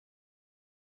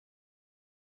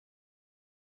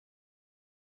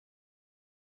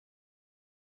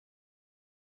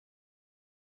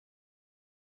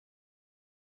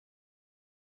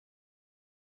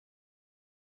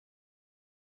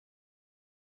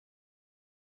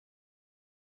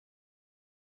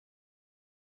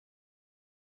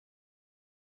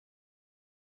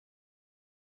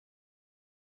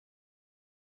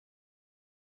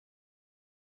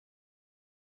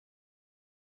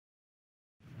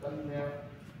Oh.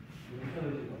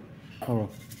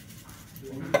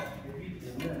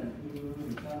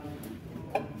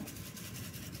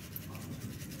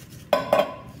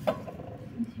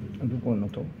 Aduh kok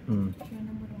nato.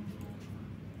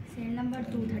 Serial number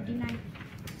 239.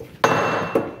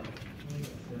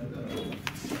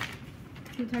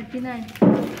 239.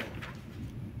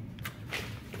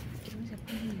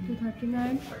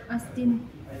 239.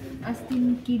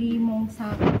 Astin Kiri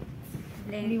Mongsa.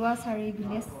 Liwa Sari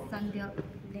Village Sandel.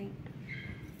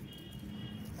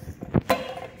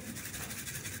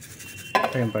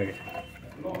 Ayan pagi.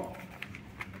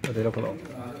 Ada apa lo?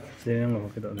 Serial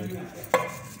number kita ada.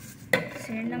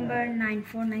 Serial number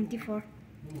 9494.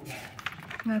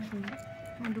 Ngaku.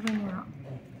 Aduh kan murah.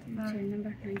 Serial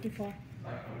number 94.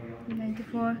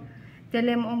 94.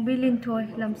 Telem ong bilin toy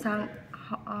lamsang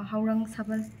haurang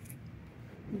sabal.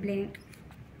 Blank.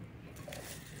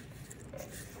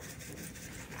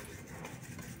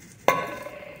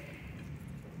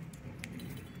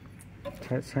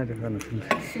 Saya dengan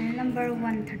Serial number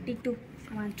 132.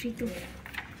 132.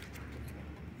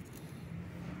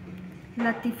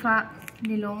 Latifa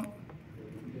Nilong.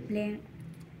 Blank.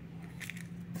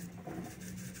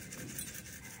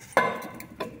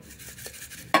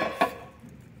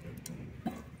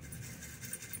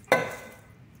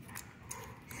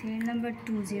 Serial number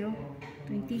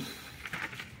 2020.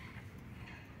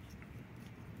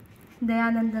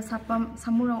 Dayananda Sapam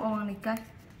Samurang Owang Nikah.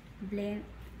 Blank.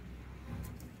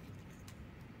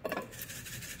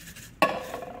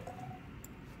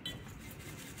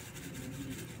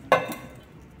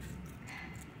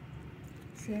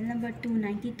 Serial number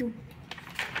 292.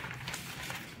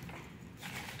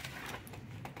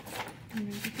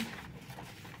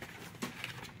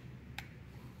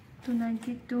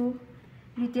 292.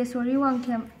 Litesori Wang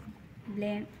Kem.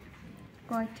 Blank.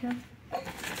 Goiter.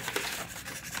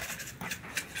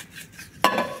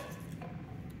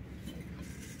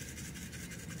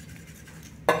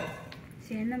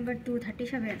 Serial number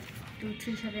 237.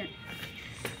 237.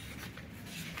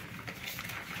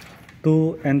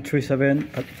 2 and 37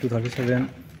 at 237.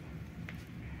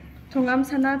 Thongam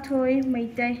Sana Thoi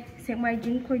Maitai Sekmai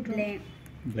Jing Khoi Blank.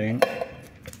 Blank.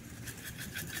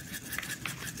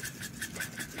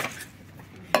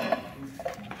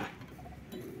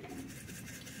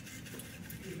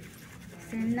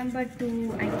 Serial number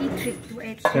 283.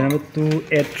 283. Serial number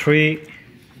 283.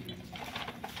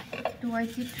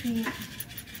 283.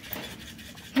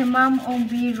 Hemam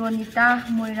Ombi Ronita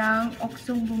Moirang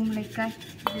Oksung Bum Lekai.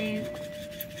 Blank.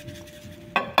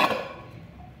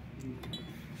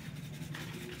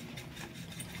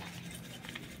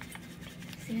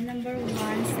 Serial number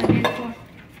 174.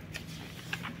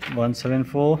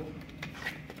 174.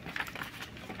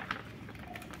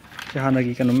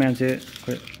 Hanagi kan men se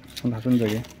on hatun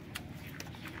jage.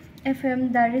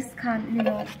 FM Daris Khan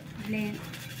Lino. Blank.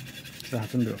 Se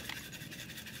hatun do.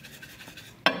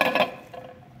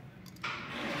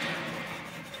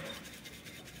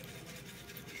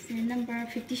 Serial number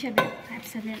 57.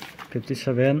 57.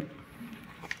 57.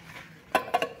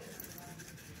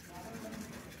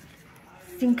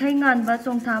 Singkai Ngan Ba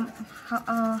Chong Tham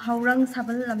Haurang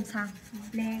Sabal Lamsang.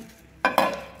 Blank.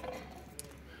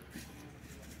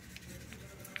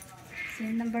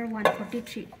 Serial number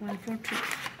 143. 143.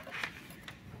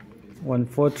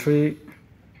 143.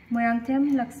 Mayang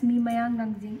Them Lakshmi Mayang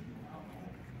Gangjing.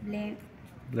 Blank.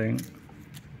 Blank.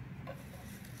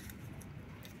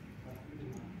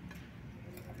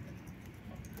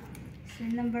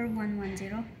 Serial number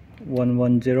 110.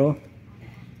 110.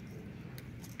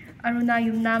 Aruna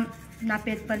Yumnam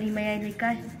Napet Pali Mayay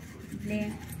Likai.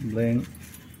 Blank. Blank.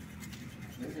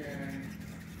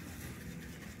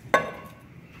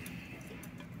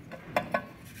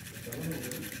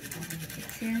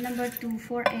 Serial number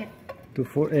 248.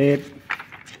 248.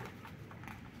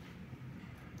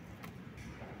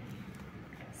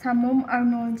 Samum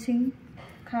Arnold Singh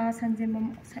Kha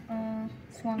Sanjemam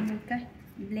Swang Likai.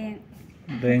 Blank.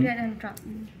 Blank.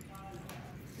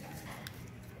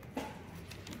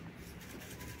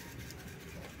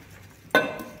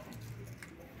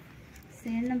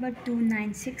 Serial number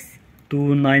 296.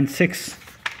 296.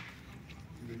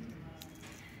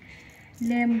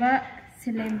 Lemba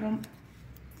Silembam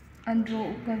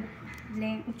Andro Ukal.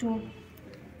 Blank. Uchol.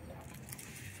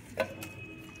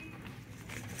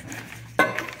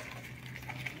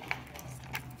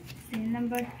 Serial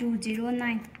number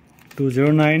 209.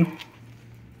 209.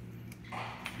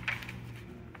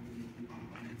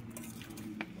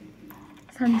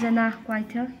 Sanjana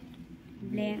Quaiter.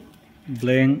 Blank.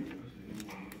 Blank.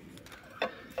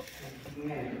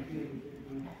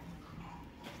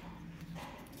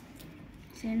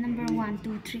 Serial number 1 1,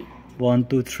 2, 3. 1,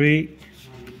 2, 3.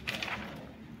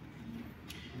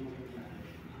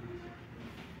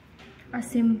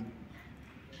 Asim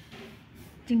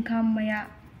Jingkham Maya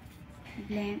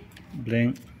blank.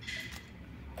 Blank.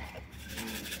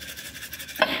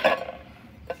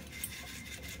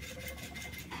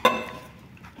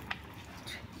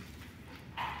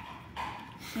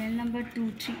 Serial number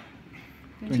 2, 3.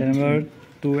 Serial number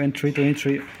 2 and 3,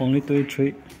 23. Only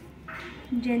 23.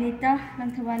 Janita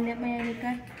Langthawan Lep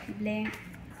Mayalika blank.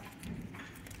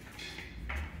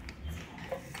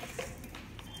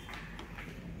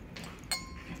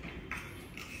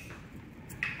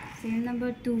 Serial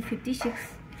number 256.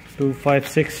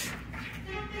 256.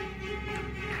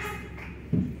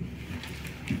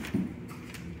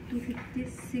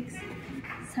 256.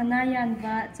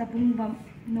 Sanayanba Chabumbam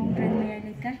Nongren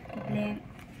Mayalika blank.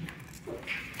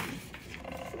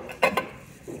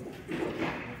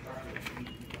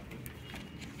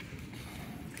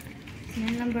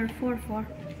 Serial number 44.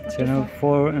 Serial number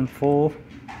 4 and 4.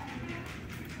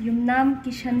 Yumnam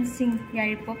Kishan Singh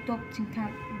Yaripok Tok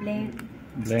Jingkham blank.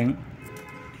 Blank.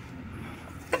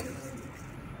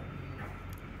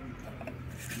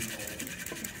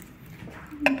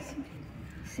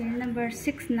 Serial number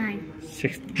 69.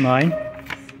 69.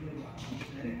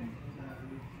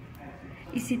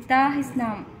 Isita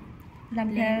Hisnam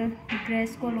Lamhel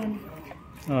Grace Colony.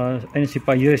 Any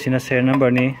sipayu is in a serial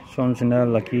number ni. So in a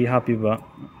lucky happy ba.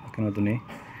 Cannot do ni.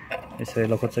 It's a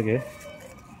local again.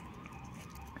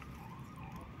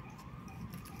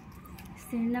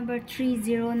 Serial number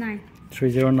 309.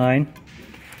 309.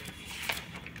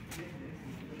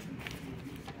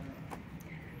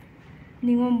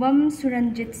 Ningombam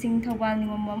Suranjit Singh Thawal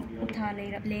Ningombam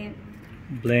Uthalay blank.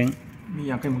 Blank. Mi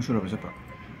yang kai musura ba sapa.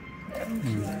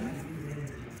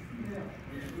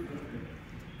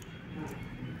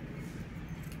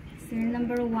 Serial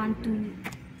number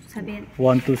 127.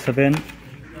 127.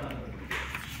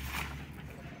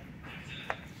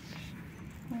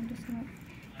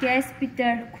 K.S.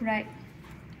 Peter Kurai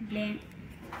blank.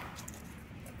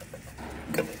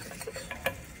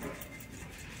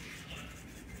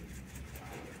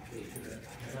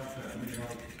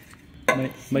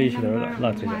 Serial number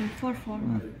 144.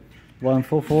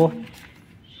 144.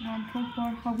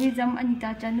 144. Hawizam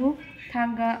Anita Chanu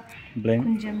Thanga Blank.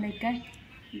 Kunjam Laikai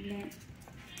blank.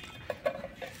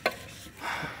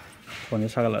 Phone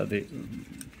sagala de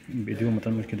video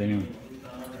matan mushkil dani.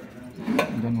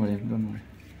 Don't worry.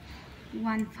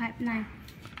 159.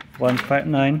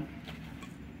 159.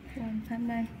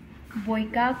 159.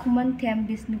 Boyka Kuman Them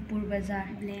Bisnupur Bazar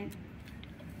blank.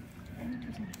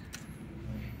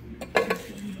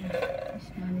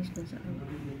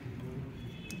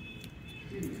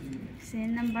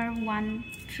 Serial number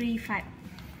 135.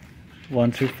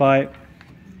 135.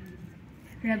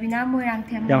 Rabina Moirang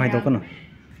Them Yam haidokano.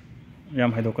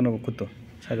 Yam haidokano kuto.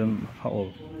 Saidam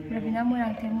hao. Rabina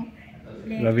Moirang Them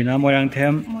blank. Ravina Moyang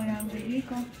Them. Moirang Dagi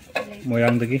ko blank.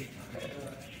 Moyang dagi.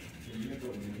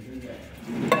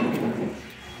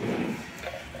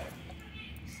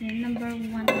 Serial number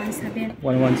 117.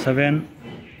 117.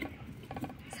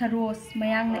 Saros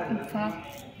Mayang na Imphal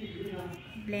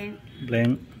blank.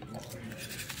 Blank.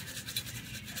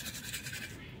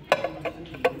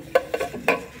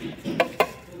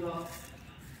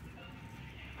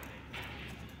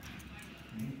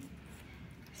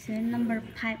 Serial number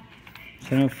 5.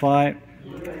 Serial 5.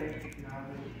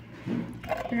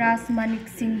 Ras Manik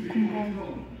Singh Kumbong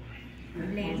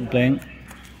blank. Blank.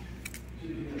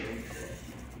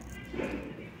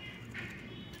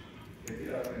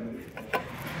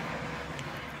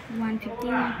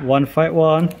 $151.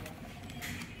 151.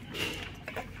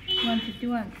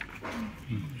 151.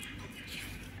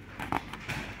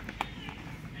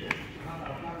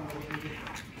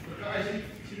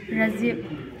 Rajiv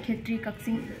Khetri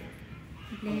Kaksing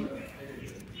blank.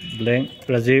 Blank.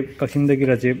 Rajiv. Kaksing dagi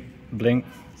Rajiv. Blank.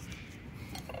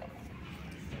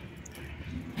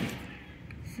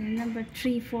 Serial number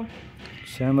 3, 4.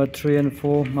 Serial number 3 and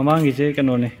 4. Mamangi je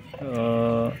kanone.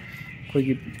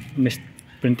 Koi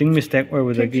printing mistake or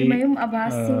with the Mayum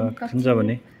Abbas Singh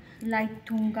Kaksing.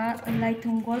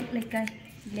 Laithongol Laikai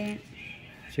blank.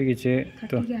 Sige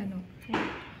to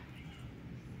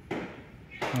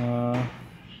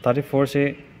 34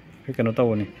 se kano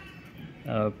tawni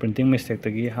printing mistake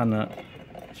tagi hana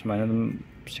sumaina dum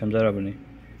samjarabani.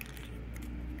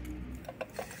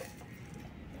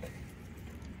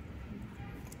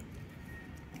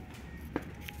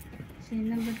 Serial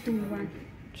number 21.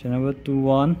 Serial number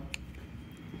 21.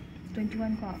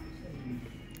 21 ko.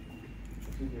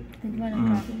 21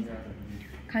 ko.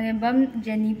 Khangembam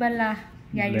Jenny Bala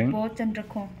Yaripo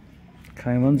Chandrakong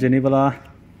Kaimam Jenibala,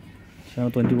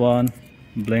 channel 21,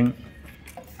 blank.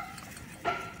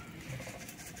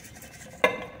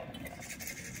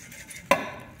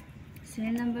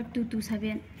 Serial number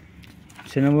 227.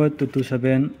 Serial number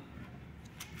 227.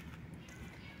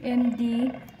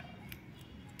 MD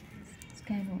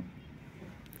Skyro.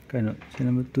 Kind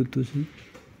serial number 227.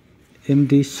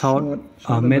 MD South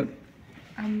Ahmed.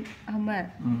 Ahmed.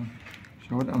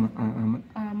 South Ahmed.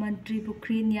 Mantri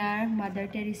Pukri near Mother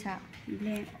Teresa.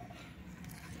 Blank.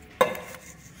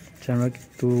 Channel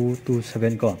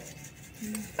 227 ko.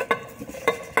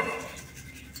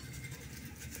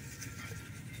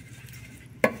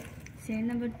 Serial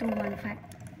number 215.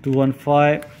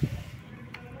 215.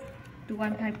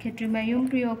 215 Khetrimayum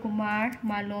Priyo Kumar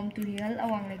Malom Tuhil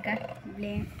Awang Lekai.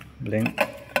 Blank. Blank.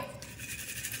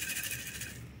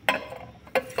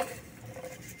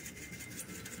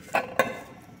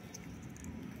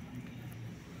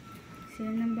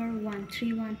 Serial number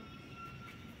 131.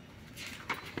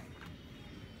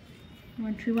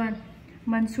 131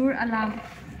 Mansur Alam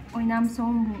Oinam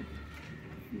Sombu.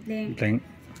 Blank. Blank.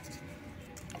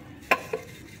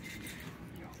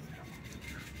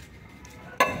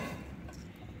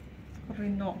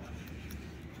 Reno.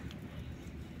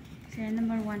 Serial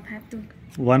number 152.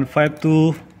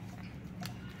 152.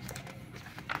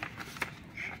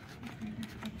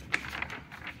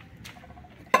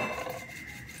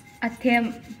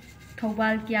 Athem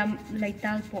Thobal Kiam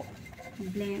Laitalpo.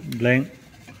 Blank. Blank.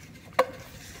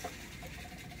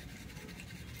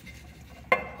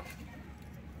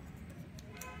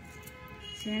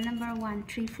 Serial number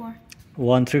 134.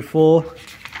 134.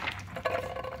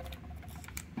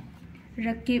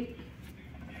 Rakib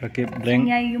Blank.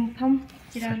 Sangay Yumpham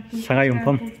Chiranpur. Sangay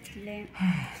Yumpham. Blank.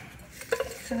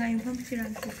 Sangay Yumpham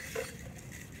Chiranpur.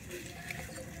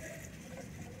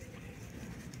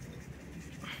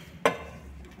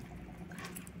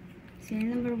 Serial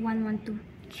number 112.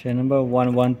 Serial number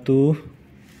 112.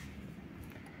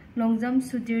 Longjam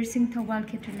Sudhir Singh Thobal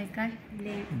Khetrilekai.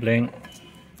 Blank. Blank.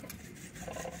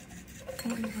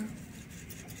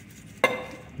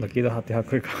 Lucky the hati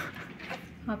hakoi ka.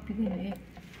 Happy good.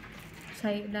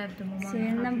 Say live to mama.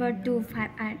 Serial number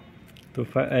 258.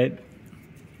 258.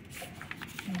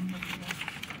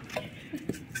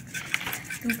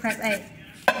 258.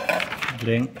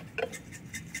 Blank.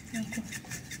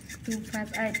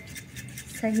 258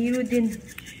 Sahiruddin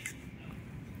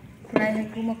Kurai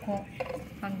Kumako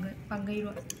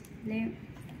Pangairo. Blank.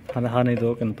 Hana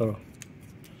do kan toro.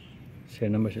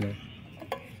 Serial number sila.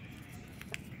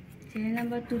 Serial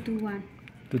number 221.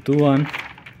 221.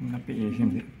 Napi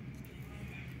simple.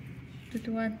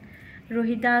 221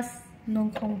 Rohidas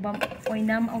Nongthongbam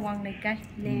Oinam Awang Lekai.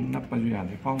 Blank. Napaju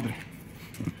yade kaudre.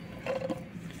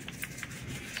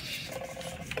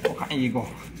 Okay go.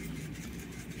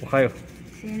 Ohio.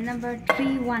 Serial number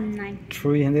 319.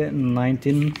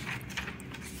 319.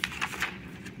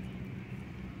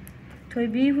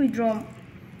 Thoibi Huidrom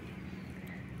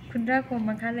Kundra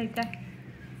Komangka Lekai.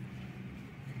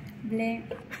 Blank.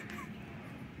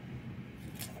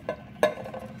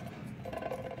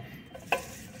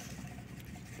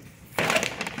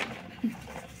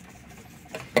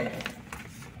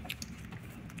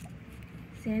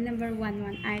 Serial number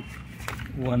 118.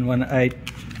 118.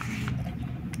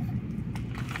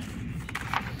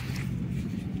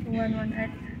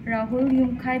 118 Rahul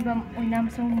Yumkhaibam Oinam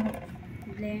Songmu.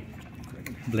 Blank.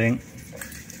 Blank.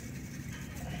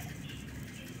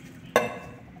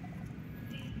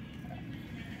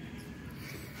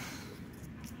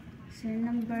 Serial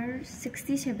number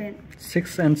 67.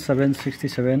 6 and 7,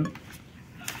 67.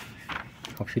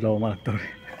 Hoxilo malaktor.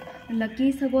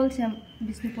 Lucky Sagol Sam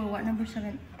Bisnupur Ward number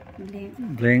 7. Blank.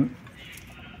 Blank.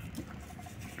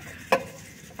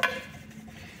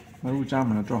 Maru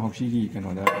chama na tro hausi kan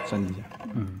oda chanji.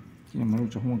 Ki maru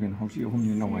chahum kan hausi hum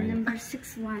ni lawai. Number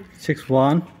 61.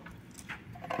 61.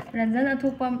 Ranjan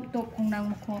Athopam Top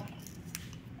Kongnang Mukho.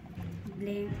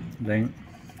 Blank. Blank.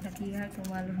 Lucky ha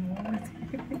Kamalur mo.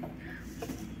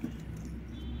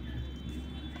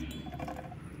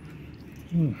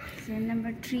 Serial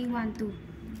number 312.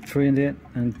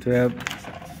 312.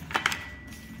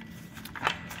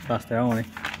 Last day only.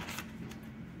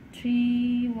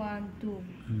 312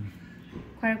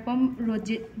 Kharpam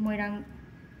Rojit Moirang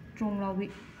Tronglawi.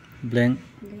 Blank.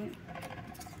 Blank.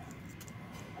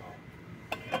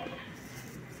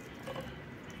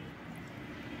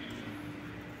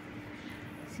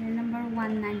 Serial number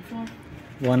 194.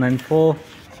 194.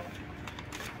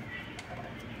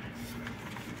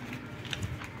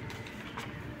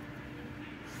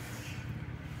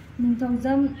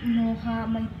 Ningtongzam Noha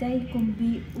Maitai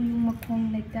Kumbi Uyung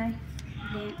Makhong Lekai.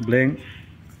 Blank.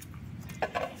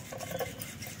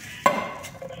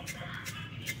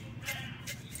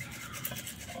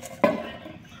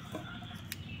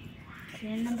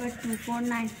 number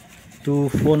 249.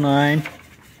 249.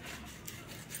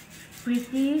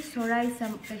 Pretty Sorai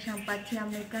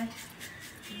Kaishampathiam Lekar.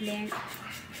 Blank.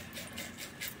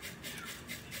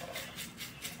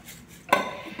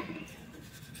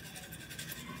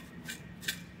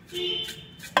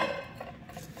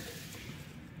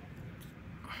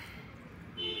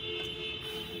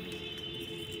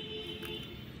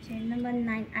 Chain number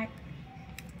 98.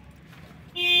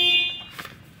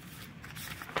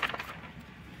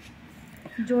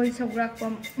 Joy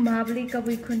Sograkpam Mabli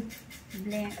Kabikun.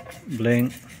 Blank.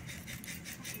 Blank.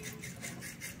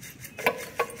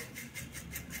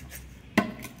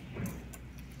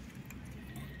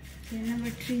 Chain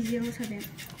number 307.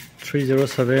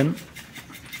 307.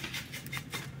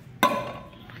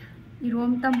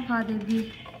 Irom Tampa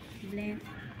Devi. Blank.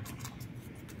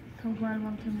 Thawal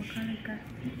Wangtham Makhalaka.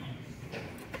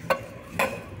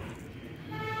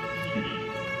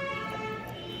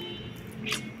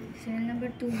 Chain number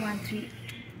 213.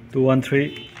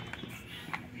 213.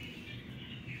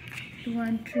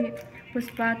 213.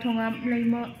 Puspa Thongam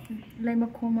Lema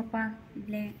Khomapa.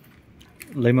 Blank.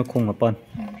 Lema Khong Mapan.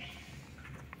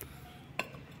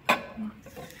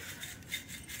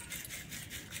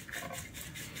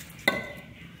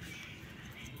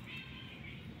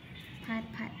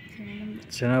 Pat.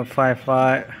 Channel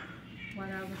 55.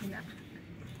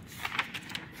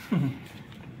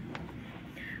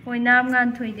 Oinam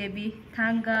Ngan Thui Devi.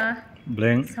 Thanga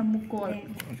Blank. Samukol.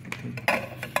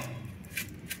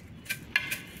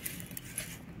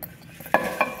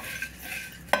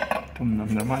 Thum nam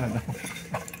na mala daw.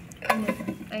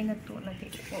 Aina to na de.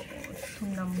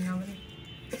 Thunam namani.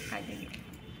 Kai de.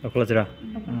 Akula jira.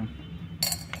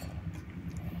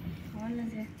 Wala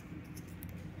je.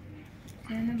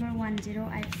 Number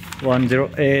 108.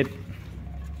 108.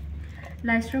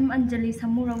 Livestream Anjali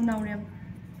Samurau Naurem.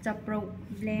 Chapro.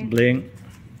 Blank. Blank.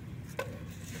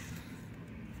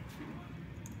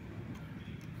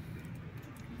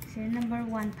 Serial number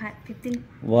 1515.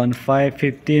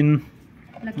 1515.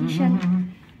 Lucky Shan.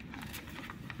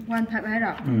 15 hai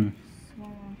ro.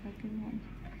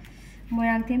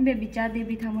 Moyang Them Baby Cha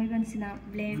Devi Thamoi Ban Sina.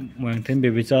 Blank. Moyang Then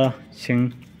Baby Cha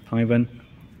Sing Phangiban.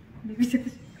 Baby Cha.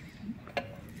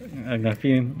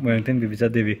 Ngapi Moyang Then Baby Cha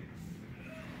Devi.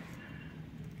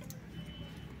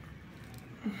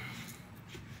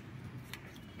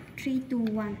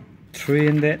 321.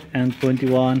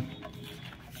 321.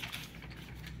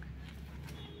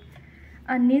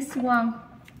 Anis Wang.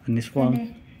 Anis Wang.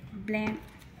 Blank.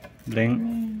 Blank.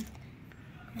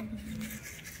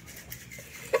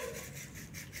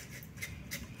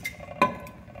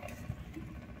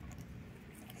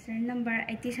 Serial number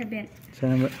 87.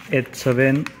 Serial number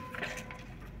 87.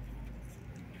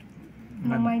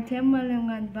 Mamai Them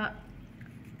Malangan Ba.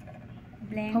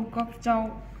 Blank. Hokok Chow.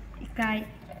 Ikai.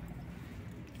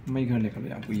 Mấy gần này các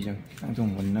bạn quý rằng đang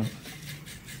dùng một năm.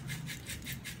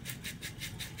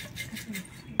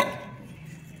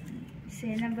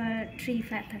 Serial number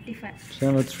 3535.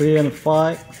 Serial number 3 and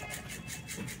 5.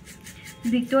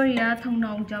 Victoria Thong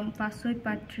Nong Jam Pasoi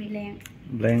Patri. Blank.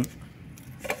 Blank.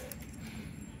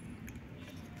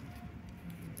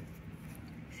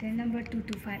 Serial number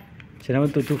 225. Serial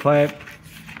number 225.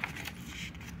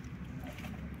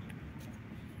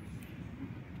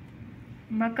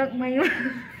 Makak Mayu.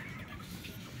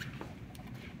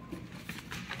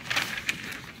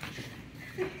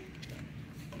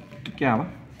 Kya ba?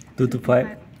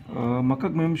 225.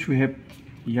 Makak mem Shuheb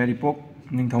Yaripok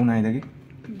Ning Thau Nai Dagi.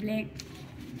 Black.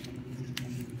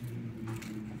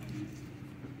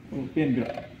 Pen bira.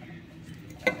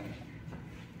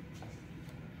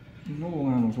 No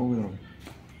ngang so rồi.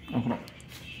 Ako.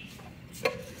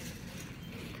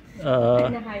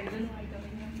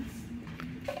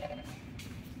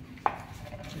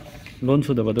 Loan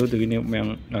sudah betul tu ini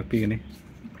yang ngapi ini.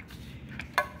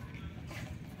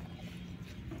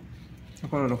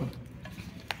 Ako lo.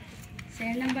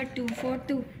 Serial number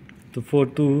 242.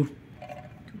 242.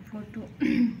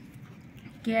 242.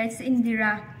 KS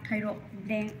Indira Thairo.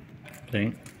 Blank.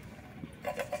 Blank.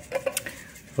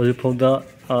 Hoje pogda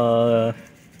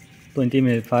 20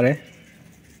 minutes pare.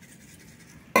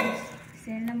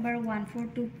 Serial number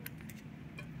 142.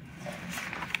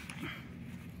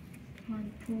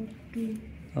 142.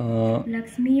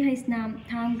 Lakshmi Haisnam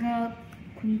Thanga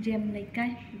Khunjem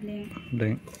Laikai. Blank.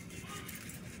 Blank.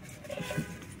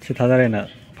 Si thada rena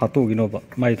phatu gino ba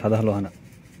mai thada halo hana.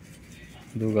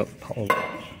 Duga phao.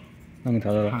 Nang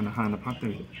thada. Hana phak tu.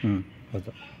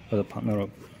 Hoda partner ro.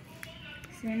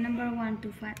 Serial number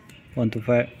 125.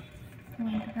 125.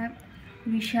 125.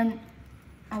 Mission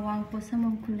Awang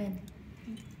Posamong Kulen.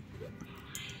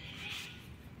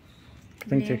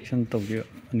 Kitang section tawbiyo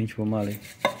ani chuwa mali.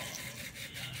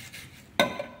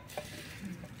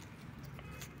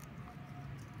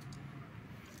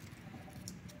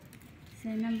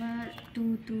 Cell number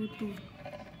 222.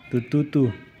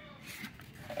 222.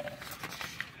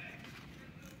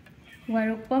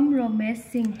 Warukpam Romesh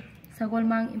Singh,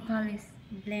 Sagolmang Imphal is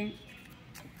blank.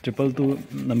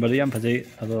 222 number yam phajai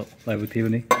ado laibu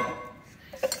thibani.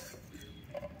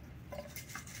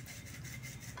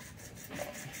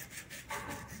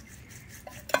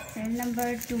 Cell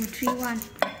number 231.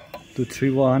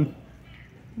 231.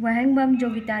 Wahangbam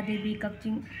Jogita Devi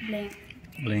Kapching blank.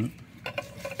 Blank.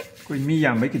 Koi mi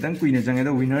yam bai kitang kui ne jangai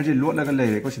da winner je lot laga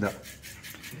le ko sida.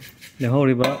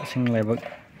 Lehoriba sing laibak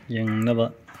yang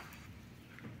naba.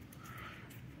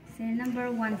 Cell number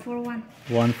 141.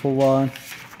 141.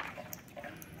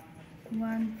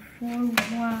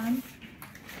 141.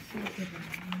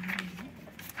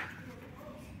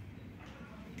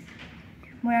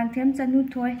 Moyang Them Chanu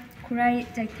Thoi, Kurai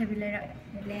Jaithabilera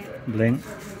blank. Blank.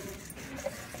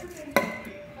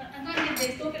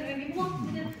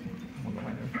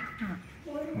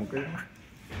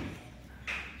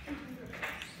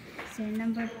 Cell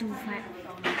number 25.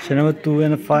 So number 2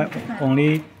 and 5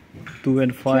 only 2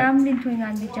 and 5. Kiam Lin Thoi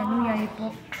Ngan Chanu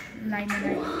Yaripo Line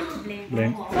blank.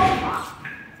 Blank.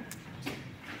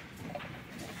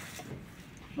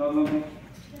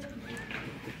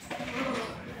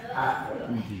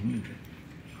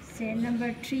 Cell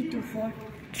number 324.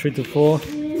 324.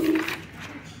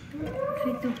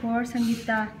 324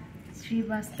 Sangita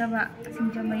Srivastava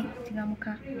Singjamai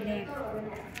Singamukha blank.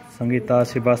 Sangita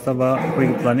Srivastava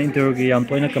koi plan interview ki yam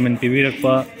toina comment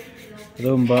pibirakpa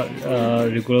adumba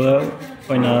regular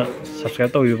oina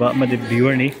subscribe tawbiba amadi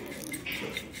viewer ni.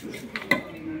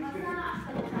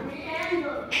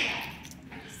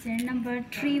 Cell number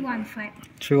 315.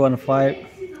 315.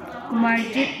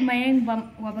 Kumarjit Mayang Bam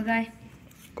Wabagai.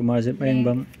 Kumarjit Mayang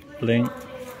Bam blank.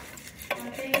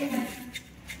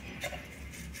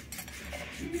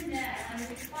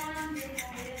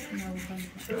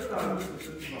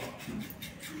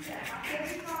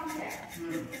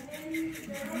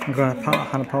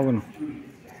 Hana Pawan.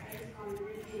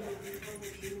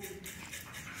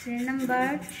 Cell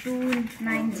number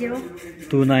 290.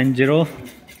 290.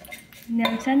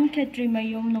 Nelson Khetri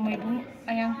Mayom Nomaibung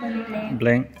Ayang Pali blank.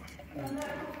 Blank.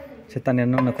 Setan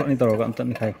yang nak ni tahu kan tak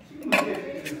ni kai.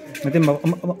 Nanti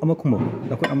ama kumo,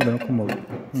 nakut ama dan kumo.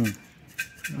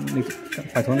 Ni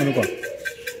pai thong kan ko.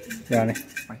 Ya ni.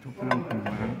 Pai thong kan ko.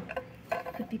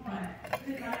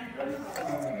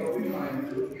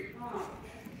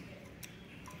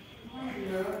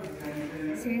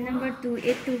 Cell number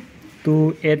 282.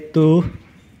 282.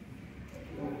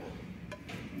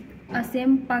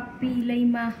 Asem Pakpi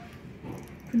Leima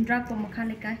Kundrak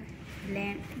Pamakhalika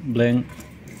blank. Blank.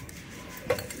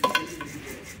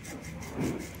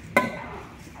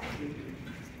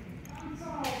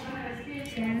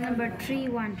 Cell number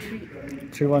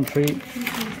 313. 313.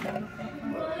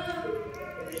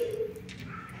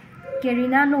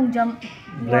 Kerina Longjam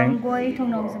Blank. Wangoi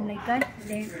Thongnongzam Laikai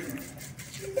blank.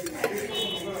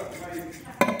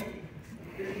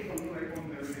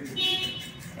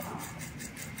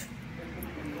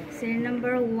 Cell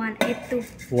number 182.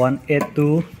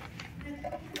 182.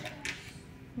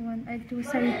 182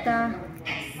 Sarita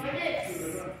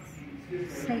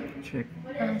Check.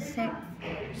 Sek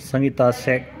Sangita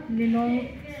Sek. Linong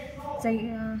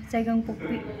Saigang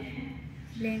Pukpi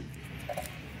blank.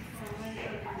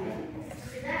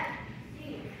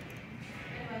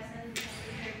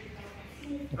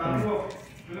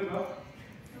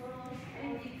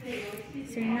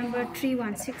 Cell number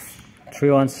 316.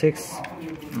 316.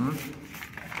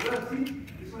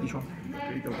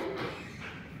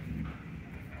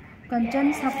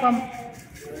 Kanchan Sapam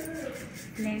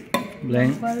blank.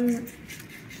 Blank.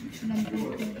 Number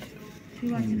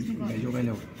 316 ko. Medyo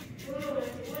kayo.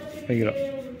 Pagiro.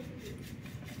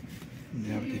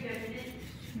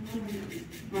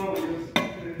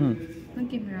 Ang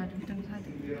camera dun tang sa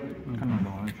atin. Ano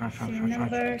ba? Cell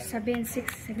number 76.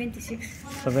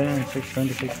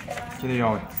 7626. Chide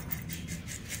yaw.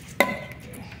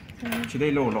 Chide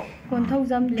lo lo.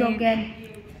 Konthozam Jogen.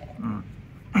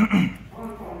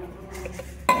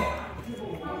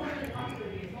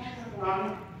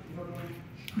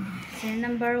 Cell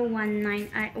number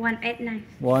 189.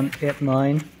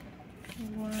 189.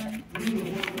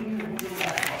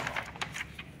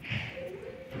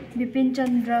 Bipin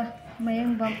Chandra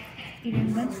Mayang Bam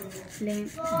Irinban blank.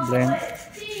 Blank.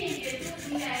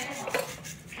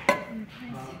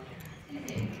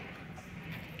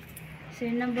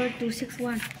 Cell number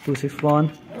 261. 261.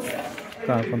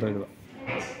 Kah kontak itu.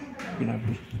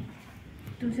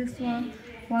 261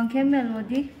 Wangkhem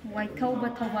Melody White Thauba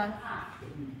Thawal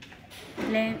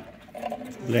Blank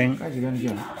Blank. Cái gì gần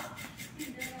kìa?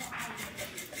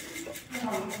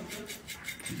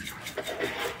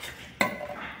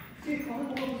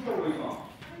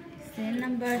 Cell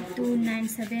number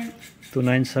 297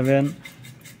 297.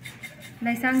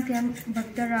 Laisang Thiam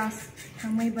Bhaktaras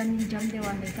Thangmai Bani Jam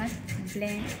Dewa Lekai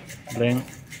Blank Blank.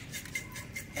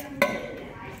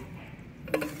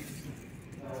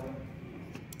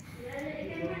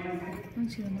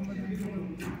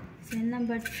 Cell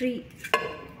number 3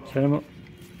 Cell number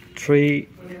 3.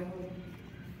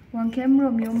 Wangkhem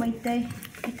Romeo Maitai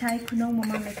Ithai Khunong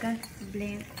Mamang Lekai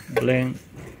Blank Blank.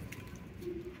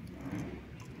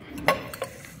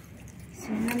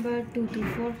 Cell number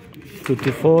 224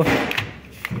 224.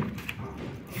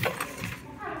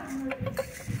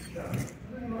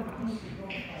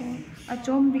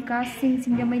 Achom Vikas Singh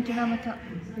Singamai Jagamatha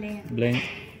Blank Blank.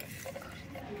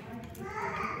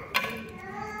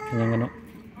 Yang ano?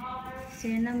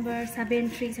 Cell number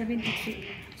 7373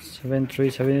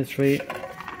 7373.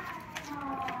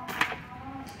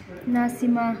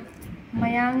 Nasima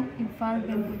Mayang Imphal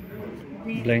Bengoon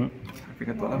Blank.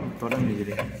 Cái to lắm gì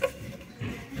đi.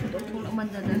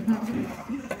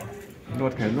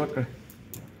 Luốt cái.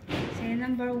 Cell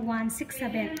number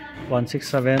 167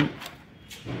 167.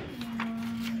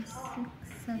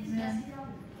 167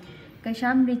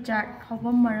 Kaisham Richard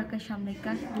Hobam Mara Kaisham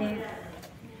Leka Blank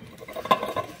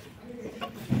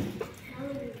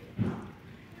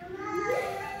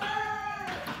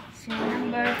Cell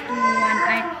number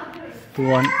 218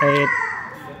 218.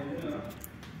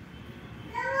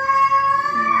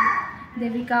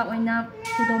 Devika Oina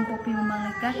Kudom Popi Mamang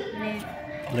Leka Blank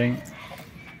Blank.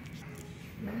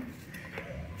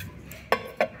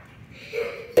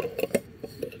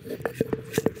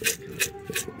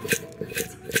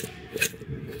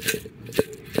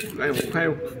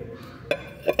 Khayo.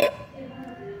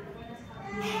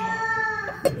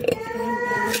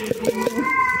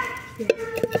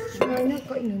 Nó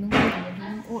có ý nó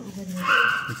ổn gần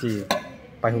Gì?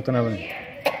 Bài hụt nào vậy?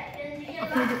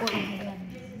 Aku được ổn gần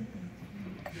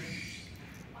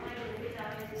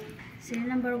Cell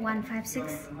number 156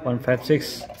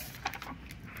 156.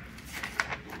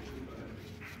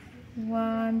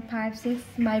 156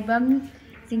 Mai Bam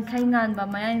Sing Khai Ngan Ba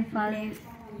Maya Imphal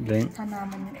Blank. Thana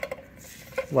Man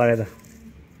Wala da.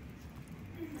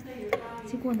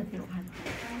 Sikon na pilo han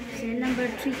Cell number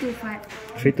 325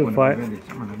 325.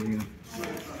 Chắc mà làm gì đâu.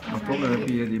 Nó tốt là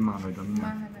bia đi mà rồi đó.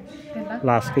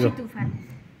 Last kilo. 325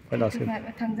 Quay last kilo.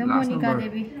 Thằng Giang Monica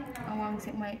Devi Awang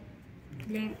Sek Mai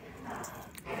Blank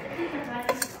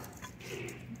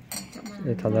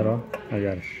Để thả ra đó.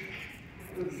 Rồi.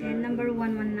 Cell number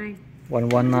 119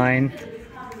 119.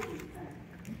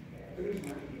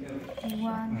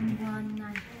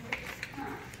 119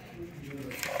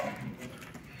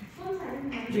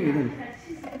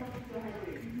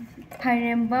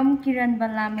 Khairembam Kiran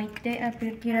Bala Maite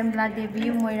Apil Kiran Bala Devi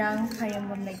Moirang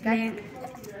Khairembam Lekai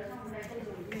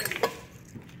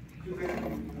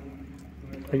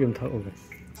Phải dùng thở over.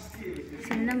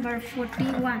 Cell number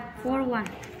 41 41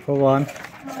 41.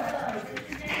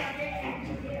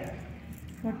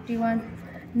 41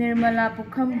 Nirmala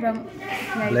Pukham Bram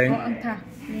Lai Lên. Ko Angtha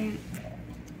Lên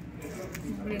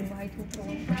Lên Vai Thu Pro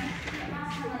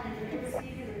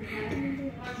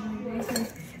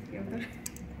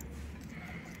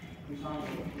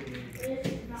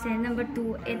Cell number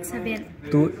 287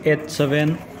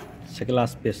 287. Second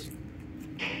last piece.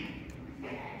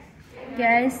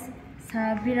 Guys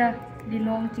Sabira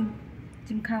Dilong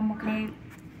Jingkham Makhan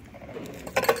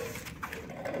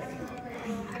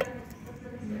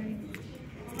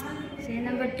Cell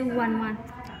number 211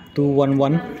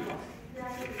 211.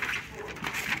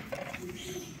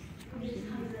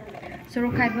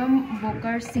 Sorokhaibam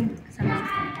Bokar Singh Salam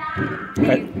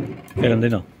Cái làm thế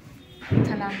nào?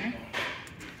 Salam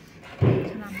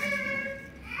Salam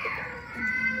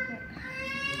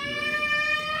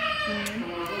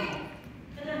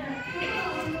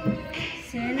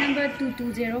Cell number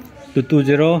 220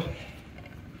 220.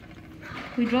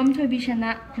 Kuidrom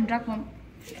Thoibishana Kundrakwam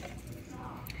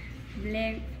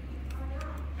Black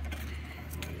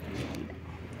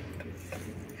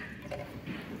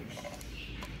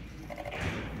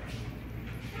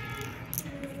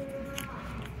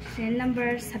Cell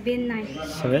number 79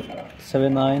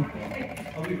 79.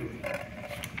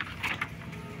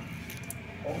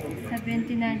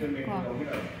 79 ko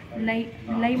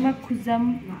Laima Khuzam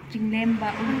Jinglemba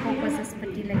Unko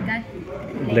Pasaspati Lekai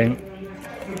Blank.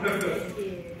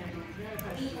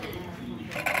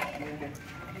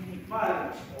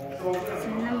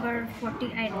 Cell number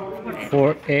 48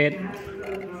 48.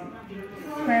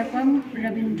 Khwayakwam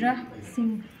Rabindra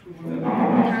Singh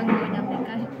Thang Loinam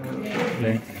Lekai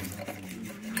Leng.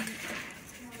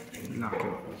 Lakto.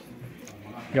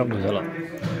 Yok được rồi.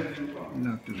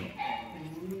 Lakto.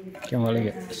 Kaya wala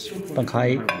ya.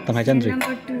 Tangkai chân rồi.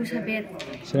 Number 27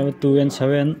 Number 2 and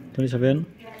 7, 27.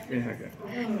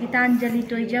 Gitanjali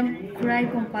Toijam Kurai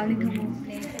Kompali Thubu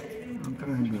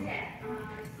Antang hanyo.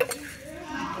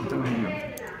 Antang hanyo.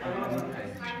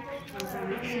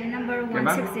 Number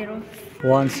 160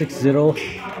 160.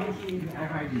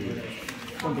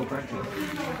 Kondo practice.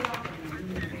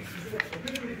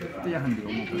 Tiya hanyo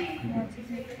mo ka.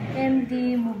 MD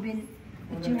Mubin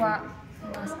Jiwa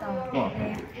Nasta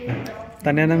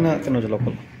Tanya nang na kano jalo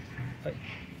ko.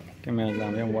 Kaya may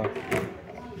alam yung wa.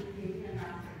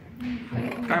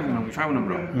 Kaya mo nang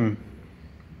bro.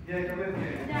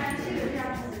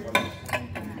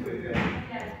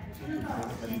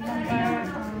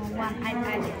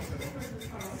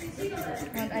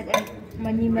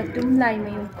 Mani matum lai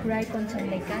mayung kurai konsan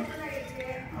lekai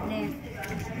ne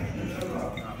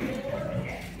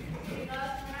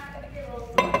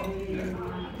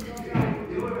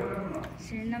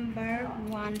serial number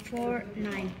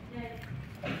 149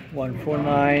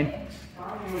 149.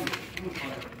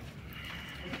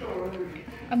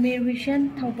 Amir Vision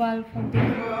Thobal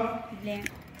Foundation blank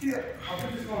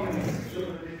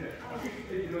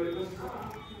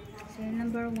serial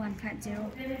number 150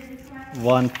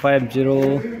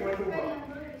 150.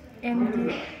 MD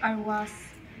Arwas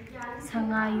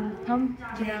Sangayung Tham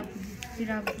Jirab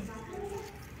serial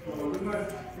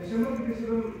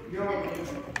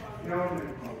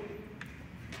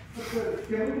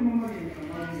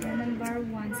number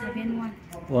 171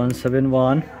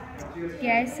 171.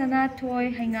 Kiai Sana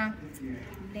Toy Hangang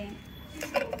blank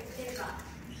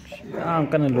Ang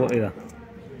kana lo ida.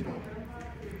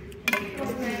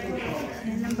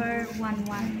 serial number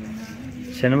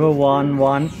 11 Number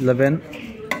 1111.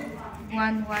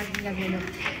 1111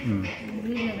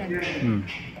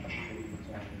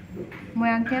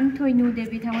 Moyang Kem Thoi Nu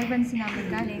Devi Thangwai Ban Sinam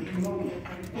Lekale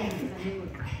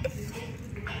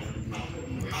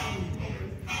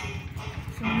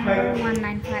serial number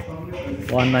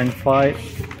 195 195.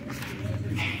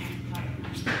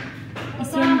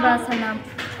 Isian Ba Salam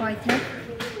Koithe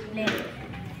blank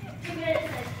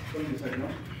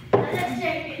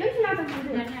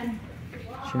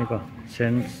Sini ko.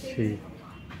 Sensi.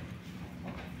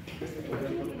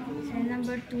 serial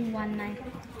number 219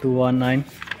 219.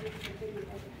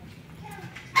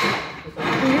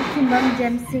 Uyuk Kimbang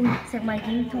Jem Singh Sekmai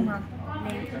Hing Thongam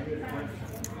blank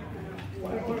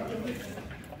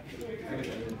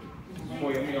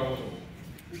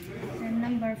serial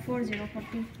number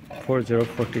 4040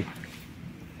 4040.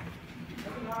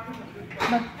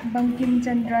 Bangkim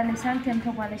Chandra Lesang Them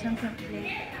Thokwa Lesang Them blank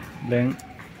Blank.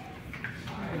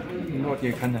 Nốt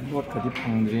cái khăn là nốt cái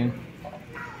thằng gì.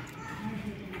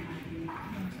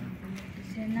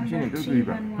 serial number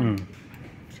 311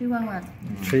 311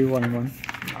 311.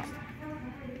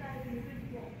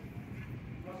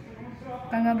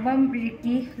 Pangabam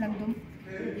Ricky Langdum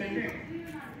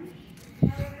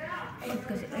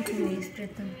kasi ay kulay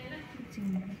straight to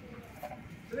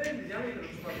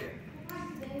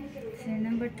serial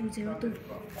number 202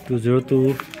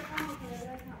 202.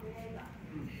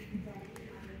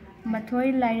 Mathoi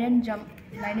Lion Jump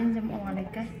ongalay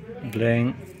ka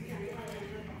Blank.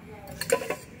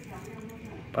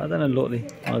 Pada na lo di.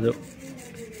 Ajo.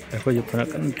 Ako yung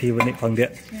panakan tiwani pangge.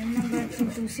 serial number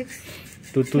 226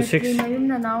 226. Mayum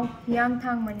na now Yang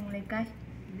Thang Maning Lekay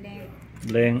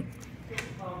Blank.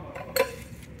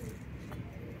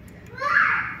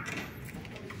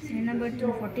 serial number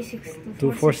 246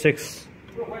 246.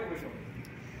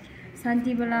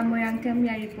 Santi Bala Moyang Tem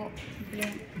Yari po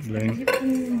Blank.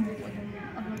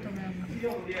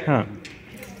 Ha Ha.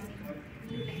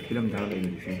 Film daw lang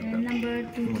yun. serial number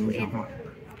 228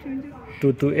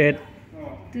 228.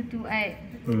 228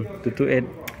 228.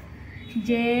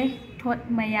 J Thot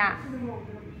Maya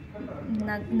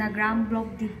Nagram Block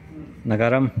D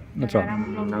Nagaram. Natro.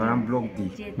 Nagaram blog di.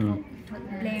 J Thot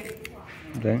Blank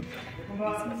Blank.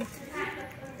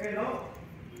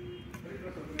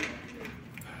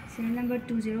 serial number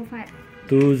 205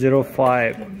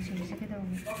 205.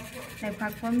 Like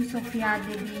Pakpam Sophia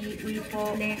Devi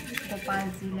Uipo Blank Gopal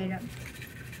Ji Lera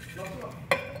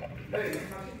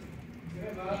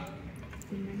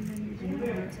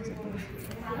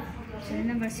serial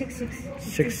number 66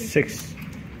 66.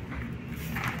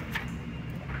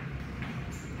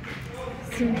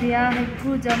 Sylvia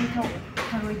Haiku Jam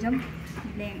Tharoi Jam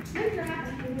Blank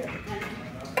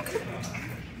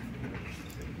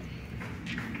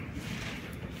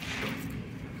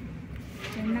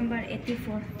serial number 89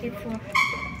 84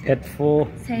 84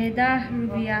 Sayeda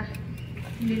Rubia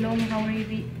Lilong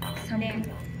Hauribi Sameng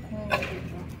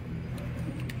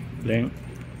blank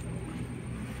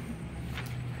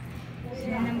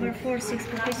serial number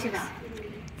 4646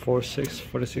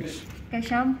 4646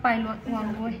 Kasham Pilot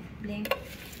Wangboy blank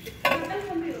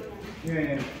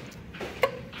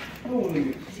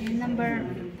serial number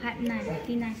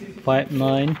 5959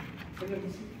 59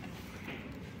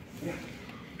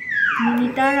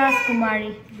 Ninita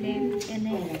Raskumari blank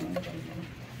NA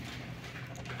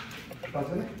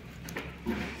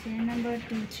serial number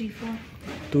 234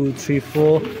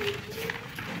 234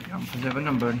 Yang fazaba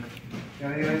number.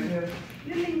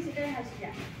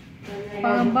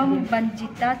 Pangambam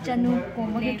Banjita Chanu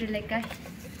Komagi Drilekai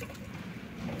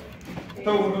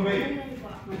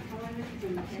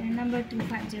serial number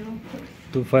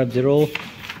 250 250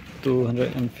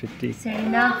 250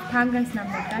 Serena Pangan's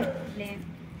number kai blank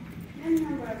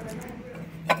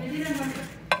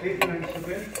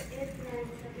 897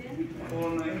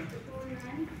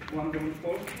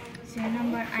 serial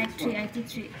number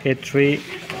 83 83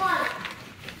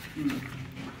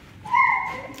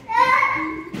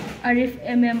 Arif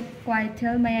MM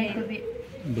Quaitel Mayang Kobe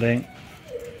blank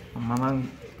Mamang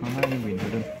ni win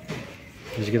dun.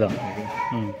 Sige daw.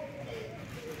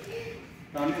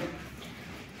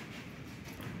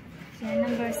 serial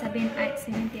number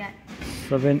 7878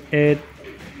 78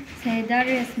 Sayeda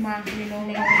Resma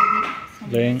Lilong Hauribi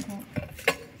blank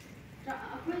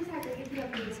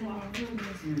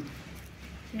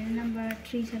serial number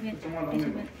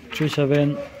 3787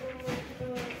 37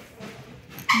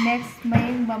 Next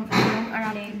Mayang Bam Lilong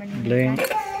Arab Mani blank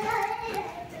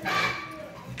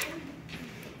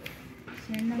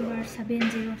serial number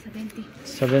 7070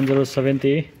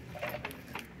 7070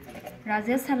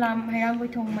 Rajesh Salam Hairang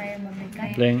Boithong May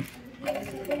Mamikai blank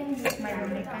May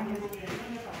Mamikai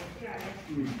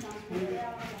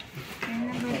serial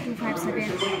number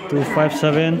 257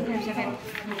 257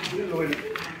 257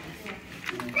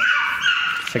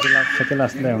 second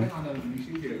last lang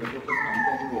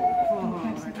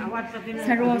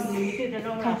Saros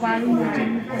Kawalu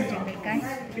Mujin Konjeng Mekai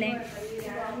blank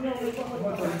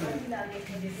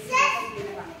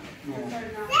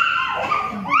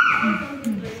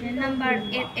serial number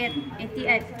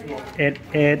 8888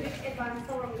 88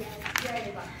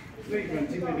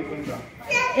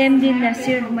 MD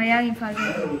Nasir Mayang Imphal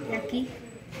Lucky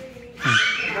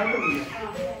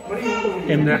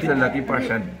That's the lucky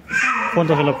person. phone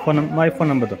to sila my phone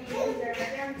number to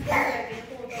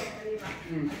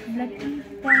Lucky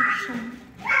person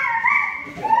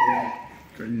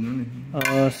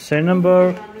serial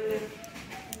number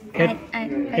 8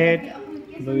 8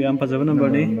 do yam pajaba number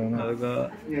ni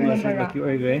aga masa lucky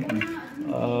oi gre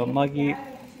magi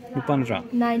nupanra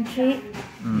 93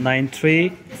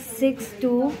 93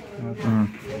 62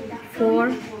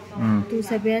 4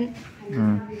 27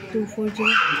 240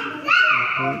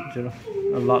 0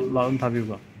 lot thabi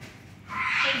ba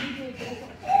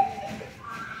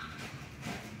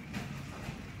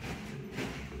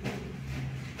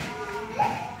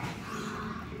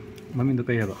mami do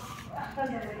kaya ba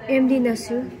MD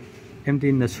Nasir MT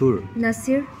Nasur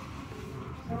Nasir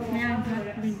Mayang Imphal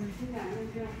Bengoon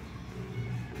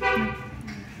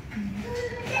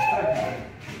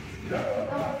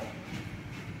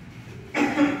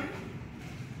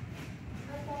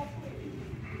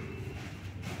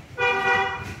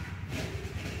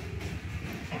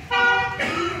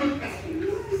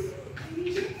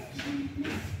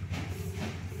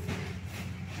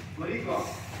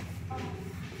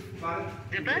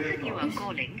The person you are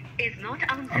calling is not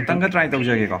answering. Ang tangga try tau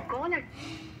jagi ko. Call at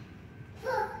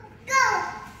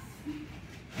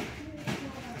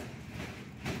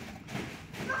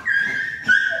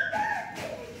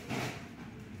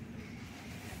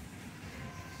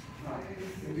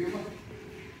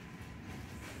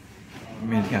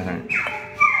Min kya sa?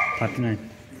 39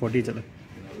 40 chala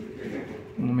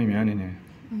Mo may miyan ni.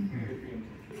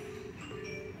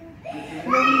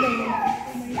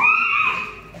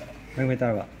 may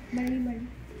tar ba Mari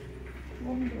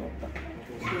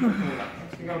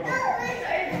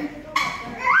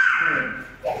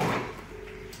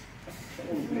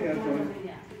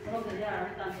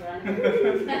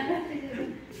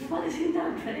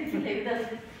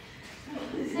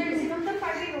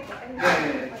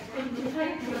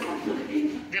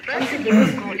the person you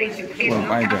are calling is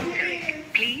not answering.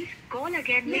 Please call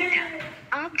again later.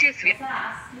 आप जिस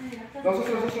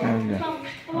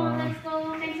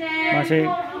mase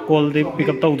call di pick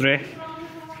up tawdre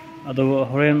ado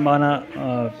horen mana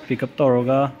pick up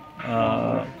tawroga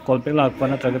call back lakpa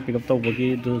na traga pick up tawbagi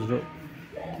du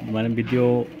mana video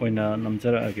oina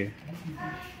namjara age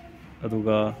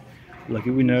ꯑꯗꯨꯒ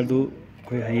ꯂꯛꯀꯤ ꯋꯤꯟꯅꯔꯗꯨ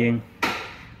ꯑꯩꯈꯣꯏ ꯍꯌꯦꯡ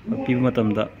ꯄꯤꯕ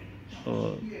ꯃꯇꯝꯗ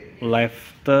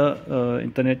ꯂꯥꯏꯐꯇ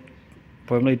internet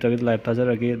problem ꯂꯩꯇ꯭ꯔꯒꯗꯤ life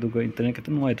ꯊꯥꯖꯔꯛꯑꯒꯦ ꯑꯗꯨꯒ ꯏꯟꯇꯔꯅꯦꯠ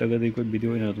ꯈꯤꯇꯪ ꯅꯨꯡꯉꯥꯏꯇ꯭ꯔꯒꯗꯤ ꯑꯩꯈꯣꯏ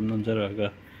ꯚꯤꯗꯤꯑꯣ ꯑꯣꯏꯅ ꯑꯗꯨꯝ ꯅꯝꯖꯔꯛꯑꯒ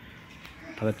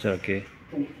ꯊꯥꯒꯠꯆꯔꯛꯀꯦ